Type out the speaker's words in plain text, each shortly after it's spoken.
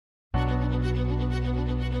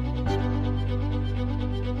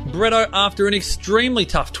Bretto, after an extremely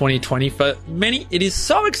tough 2020 for many, it is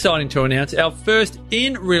so exciting to announce our first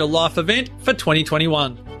in real life event for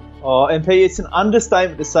 2021. Oh, MP, it's an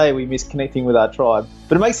understatement to say we miss connecting with our tribe,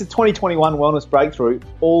 but it makes the 2021 Wellness Breakthrough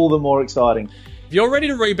all the more exciting. If you're ready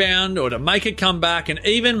to rebound or to make a comeback and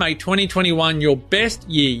even make 2021 your best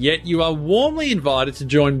year yet, you are warmly invited to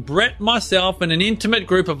join Brett, myself, and an intimate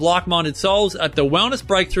group of like-minded souls at the Wellness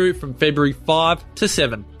Breakthrough from February 5 to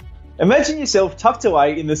 7. Imagine yourself tucked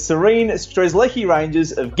away in the serene Strzelecki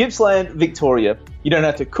Ranges of Gippsland, Victoria. You don't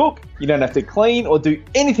have to cook, you don't have to clean or do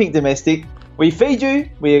anything domestic. We feed you,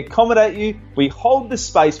 we accommodate you, we hold the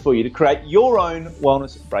space for you to create your own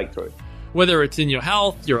wellness breakthrough. Whether it's in your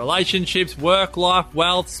health, your relationships, work, life,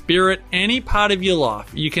 wealth, spirit, any part of your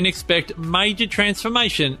life, you can expect major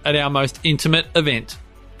transformation at our most intimate event.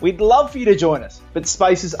 We'd love for you to join us, but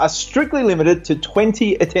spaces are strictly limited to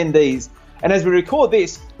 20 attendees. And as we record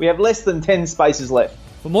this, we have less than 10 spaces left.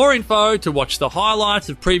 For more info, to watch the highlights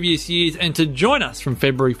of previous years and to join us from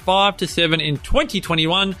February 5 to 7 in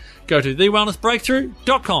 2021, go to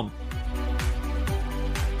thewellnessbreakthrough.com.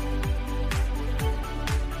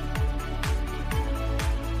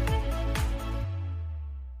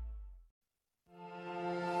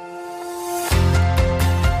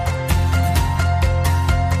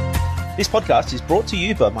 This podcast is brought to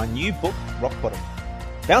you by my new book, Rock Bottom.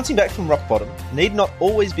 Bouncing back from rock bottom need not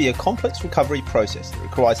always be a complex recovery process that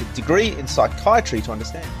requires a degree in psychiatry to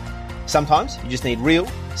understand. Sometimes you just need real,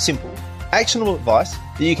 simple, actionable advice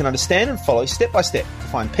that you can understand and follow step by step to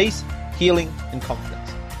find peace, healing, and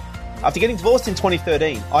confidence. After getting divorced in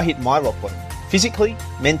 2013, I hit my rock bottom, physically,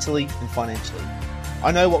 mentally, and financially.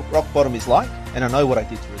 I know what rock bottom is like, and I know what I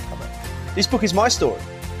did to recover. This book is my story,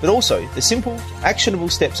 but also the simple, actionable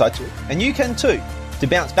steps I took, and you can too, to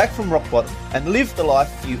bounce back from rock bottom and live the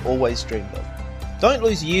life you always dreamed of. Don't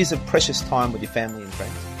lose years of precious time with your family and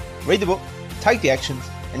friends. Read the book, take the actions,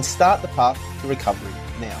 and start the path to recovery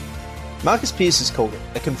now. Marcus Pearce has called it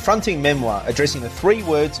a confronting memoir addressing the three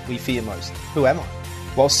words we fear most. Who am I?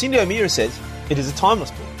 While Cindy O'Meara says it is a timeless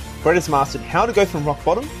book. Brett has mastered how to go from rock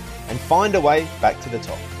bottom and find a way back to the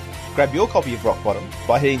top. Grab your copy of Rock Bottom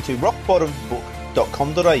by heading to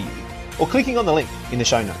rockbottombook.com.au or clicking on the link in the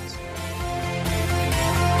show notes.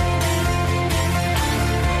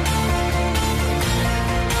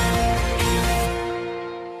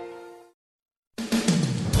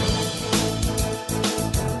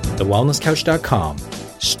 TheWellnessCouch.com,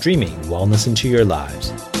 streaming wellness into your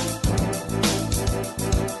lives.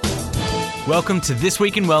 Welcome to This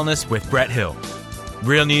Week in Wellness with Brett Hill.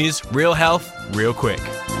 Real news, real health, real quick.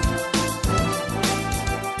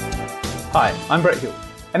 Hi, I'm Brett Hill.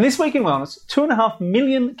 And this week in Wellness, 2.5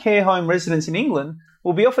 million care home residents in England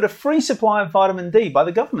will be offered a free supply of vitamin D by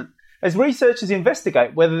the government as researchers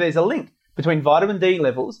investigate whether there's a link between vitamin D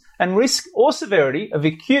levels and risk or severity of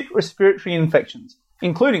acute respiratory infections,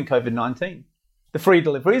 including COVID-19. The free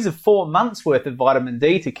deliveries of 4 months' worth of vitamin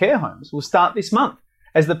D to care homes will start this month,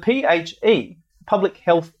 as the PHE, Public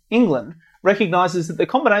Health England, recognises that the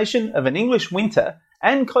combination of an English winter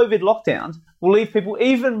and COVID lockdowns will leave people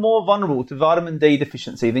even more vulnerable to vitamin D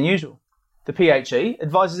deficiency than usual. The PHE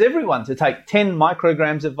advises everyone to take 10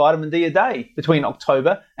 micrograms of vitamin D a day between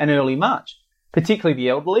October and early March, particularly the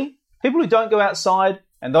elderly, people who don't go outside,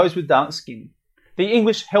 and those with dark skin. The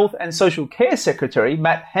English Health and Social Care Secretary,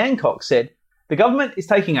 Matt Hancock, said, "The government is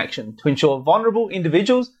taking action to ensure vulnerable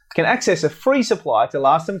individuals can access a free supply to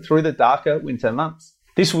last them through the darker winter months.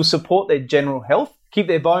 This will support their general health, keep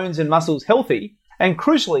their bones and muscles healthy, and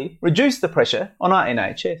crucially, reduce the pressure on our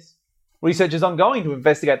NHS." Research is ongoing to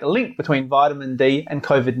investigate the link between vitamin D and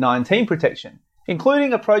COVID-19 protection,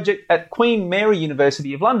 including a project at Queen Mary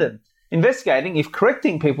University of London, investigating if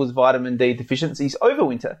correcting people's vitamin D deficiencies over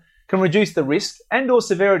winter can reduce the risk and or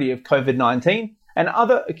severity of COVID-19 and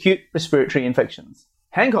other acute respiratory infections.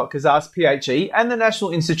 Hancock has asked PHE and the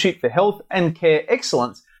National Institute for Health and Care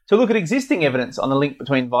Excellence to look at existing evidence on the link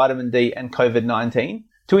between vitamin D and COVID-19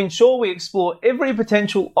 to ensure we explore every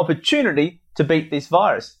potential opportunity to beat this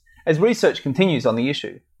virus, as research continues on the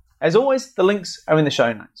issue. As always, the links are in the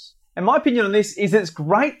show notes. And my opinion on this is that it's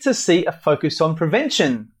great to see a focus on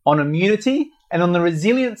prevention, on immunity, and on the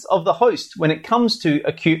resilience of the host when it comes to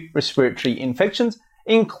acute respiratory infections,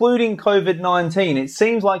 including COVID-19. It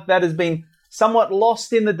seems like that has been somewhat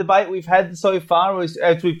lost in the debate we've had so far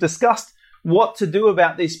as we've discussed what to do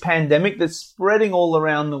about this pandemic that's spreading all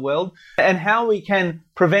around the world and how we can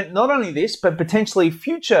prevent not only this, but potentially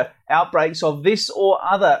future outbreaks of this or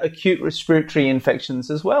other acute respiratory infections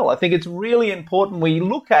as well. I think it's really important we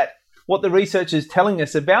look at what the research is telling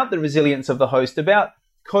us about the resilience of the host, about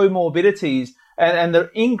comorbidities and the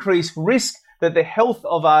increased risk that the health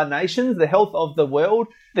of our nations, the health of the world,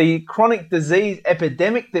 the chronic disease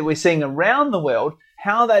epidemic that we're seeing around the world,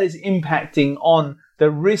 how that is impacting on the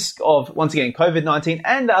risk of, once again, COVID-19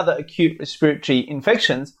 and other acute respiratory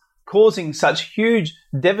infections, causing such huge,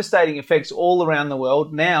 devastating effects all around the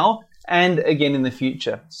world now and again in the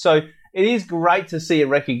future. So it is great to see a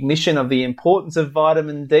recognition of the importance of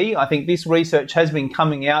vitamin D. I think this research has been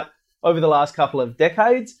coming out over the last couple of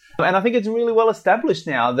decades, and I think it's really well established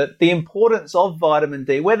now that the importance of vitamin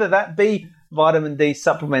D, whether that be vitamin D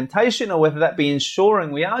supplementation or whether that be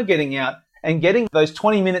ensuring we are getting out and getting those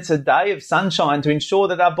 20 minutes a day of sunshine to ensure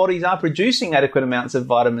that our bodies are producing adequate amounts of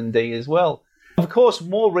vitamin D as well. Of course,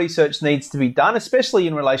 more research needs to be done, especially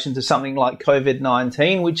in relation to something like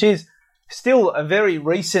COVID-19, which is still a very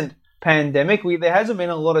recent pandemic. There hasn't been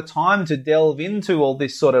a lot of time to delve into all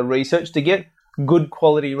this sort of research, to get good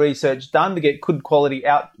quality research done, to get good quality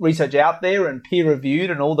research out there and peer reviewed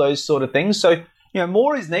and all those sort of things. So,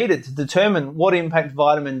 more is needed to determine what impact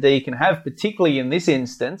vitamin D can have, particularly in this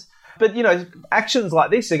instance. But, actions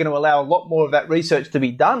like this are going to allow a lot more of that research to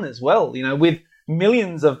be done as well. With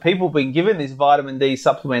millions of people being given this vitamin D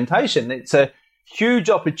supplementation, it's a huge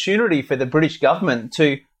opportunity for the British government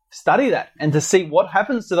to study that and to see what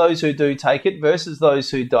happens to those who do take it versus those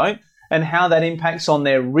who don't, and how that impacts on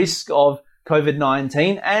their risk of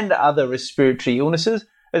COVID-19 and other respiratory illnesses,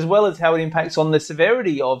 as well as how it impacts on the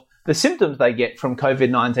severity of the symptoms they get from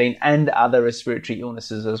COVID-19 and other respiratory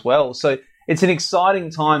illnesses as well. So it's an exciting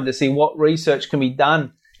time to see what research can be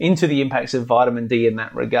done into the impacts of vitamin D in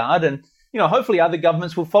that regard. And, hopefully other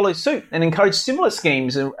governments will follow suit and encourage similar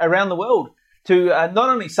schemes around the world to not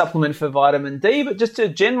only supplement for vitamin D, but just to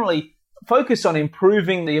generally focus on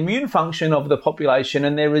improving the immune function of the population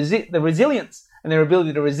and their resilience and their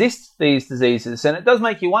ability to resist these diseases. And it does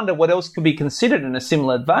make you wonder what else could be considered in a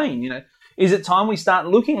similar vein. Is it time we start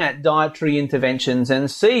looking at dietary interventions and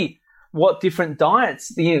see what different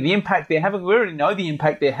diets, the impact they're having? We already know the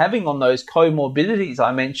impact they're having on those comorbidities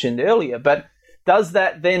I mentioned earlier, but does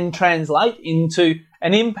that then translate into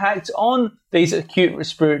an impact on these acute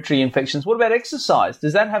respiratory infections? What about exercise?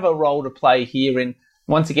 Does that have a role to play here in,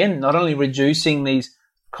 once again, not only reducing these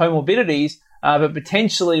comorbidities, but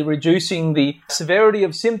potentially reducing the severity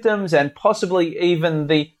of symptoms and possibly even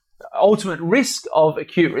the ultimate risk of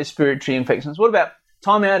acute respiratory infections? What about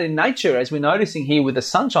time out in nature, as we're noticing here with the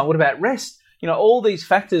sunshine? What about rest? All these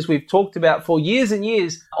factors we've talked about for years and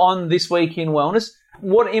years on This Week in Wellness.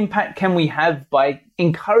 What impact can we have by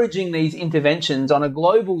encouraging these interventions on a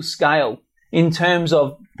global scale in terms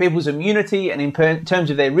of people's immunity and in terms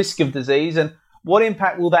of their risk of disease? And what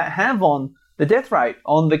impact will that have on the death rate,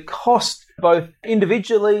 on the cost, both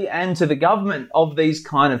individually and to the government, of these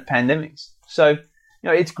kind of pandemics? So,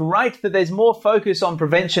 it's great that there's more focus on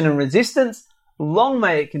prevention and resistance. Long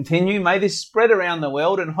may it continue. May this spread around the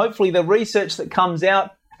world, and hopefully the research that comes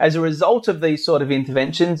out as a result of these sort of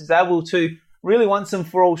interventions is able to really once and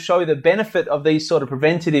for all show the benefit of these sort of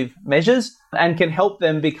preventative measures and can help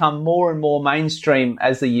them become more and more mainstream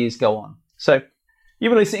as the years go on. So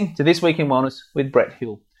you've been listening to This Week in Wellness with Brett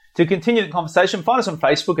Hill. To continue the conversation, find us on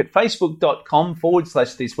Facebook at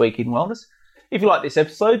facebook.com/This Week in Wellness. If you like this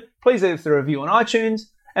episode, please leave us a review on iTunes.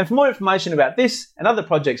 And for more information about this and other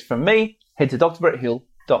projects from me, head to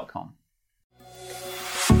drbretthill.com.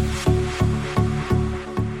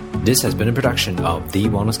 This has been a production of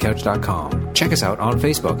TheWellnessCouch.com. Check us out on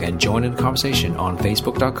Facebook and join in the conversation on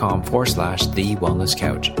Facebook.com/The Wellness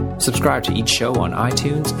Couch. Subscribe to each show on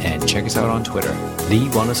iTunes and check us out on Twitter. The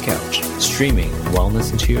Wellness Couch, streaming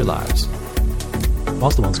wellness into your lives.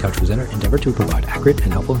 Whilst the Wellness Couch presenter endeavor to provide accurate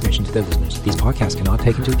and helpful information to their listeners, these podcasts cannot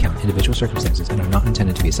take into account individual circumstances and are not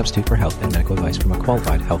intended to be a substitute for health and medical advice from a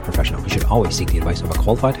qualified health professional. You should always seek the advice of a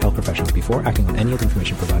qualified health professional before acting on any of the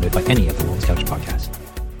information provided by any of the Wellness Couch podcasts.